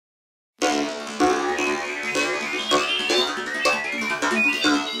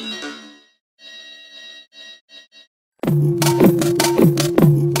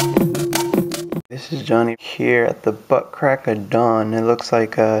This is Johnny here at the butt crack of dawn. It looks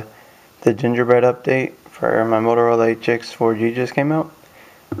like the Gingerbread update for my Motorola Atrix 4G just came out.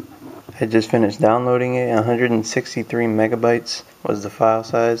 I just finished downloading it. 163 megabytes was the file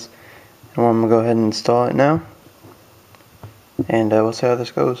size. And I'm going to go ahead and install it now. And we'll see how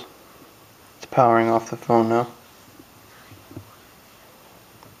this goes. It's powering off the phone now.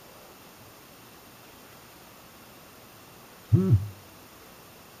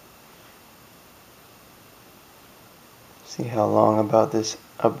 See how long about this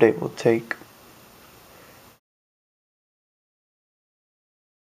update will take.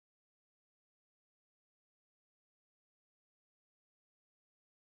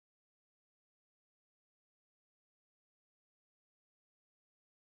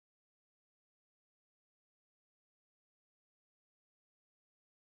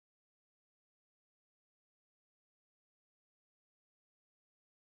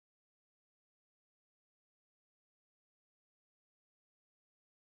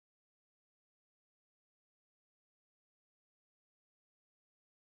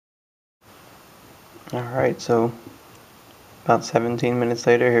 Alright, so about 17 minutes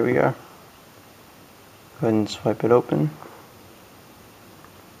later, here we are. Go ahead and swipe it open.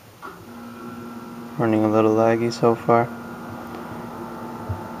 Running a little laggy so far.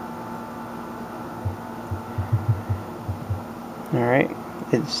 Alright,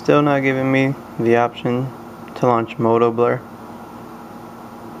 it's still not giving me the option to launch Moto Blur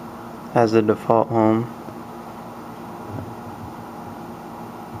as the default home.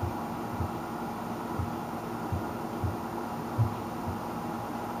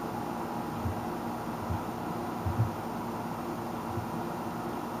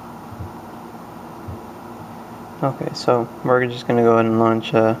 Okay, so we're just going to go ahead and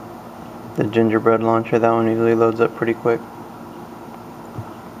launch the Gingerbread launcher. That one usually loads up pretty quick.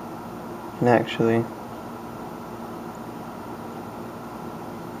 And actually,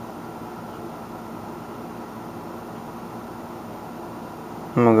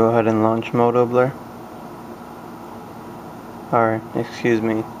 I'm going to go ahead and launch Moto Blur. Or, excuse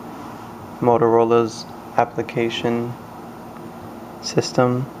me, Motorola's application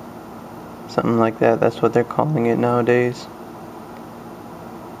system. Something like that, that's what they're calling it nowadays.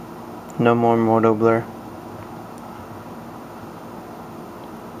 No more Moto Blur.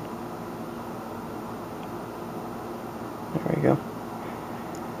 There we go.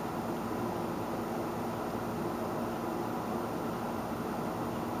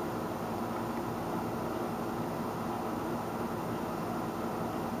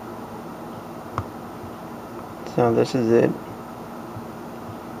 So this is it.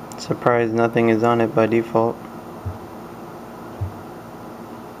 Surprised nothing is on it by default.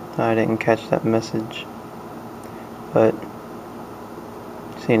 I didn't catch that message. But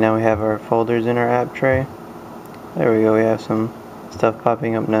see, now we have our folders in our app tray. There we go, we have some stuff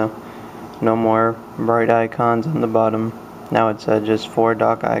popping up now. No more bright icons on the bottom. Now it's just 4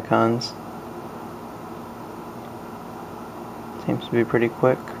 dock icons. Seems to be pretty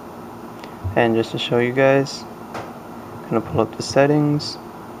quick. And just to show you guys, I'm gonna pull up the settings.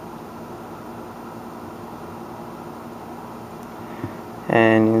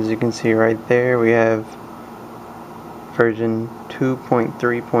 And as you can see right there, we have version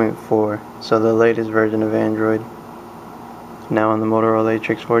 2.3.4, so the latest version of Android, now on the Motorola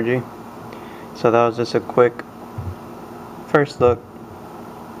Atrix 4G. So that was just a quick first look.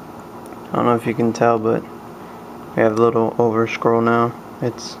 I don't know if you can tell, but we have a little over scroll now.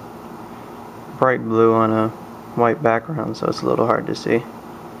 It's bright blue on a white background, so it's a little hard to see,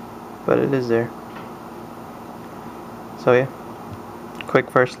 but it is there. So yeah, quick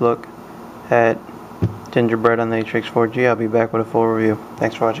first look at Gingerbread on the Atrix 4G. I'll be back with a full review.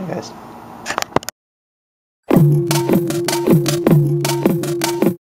 Thanks for watching, guys.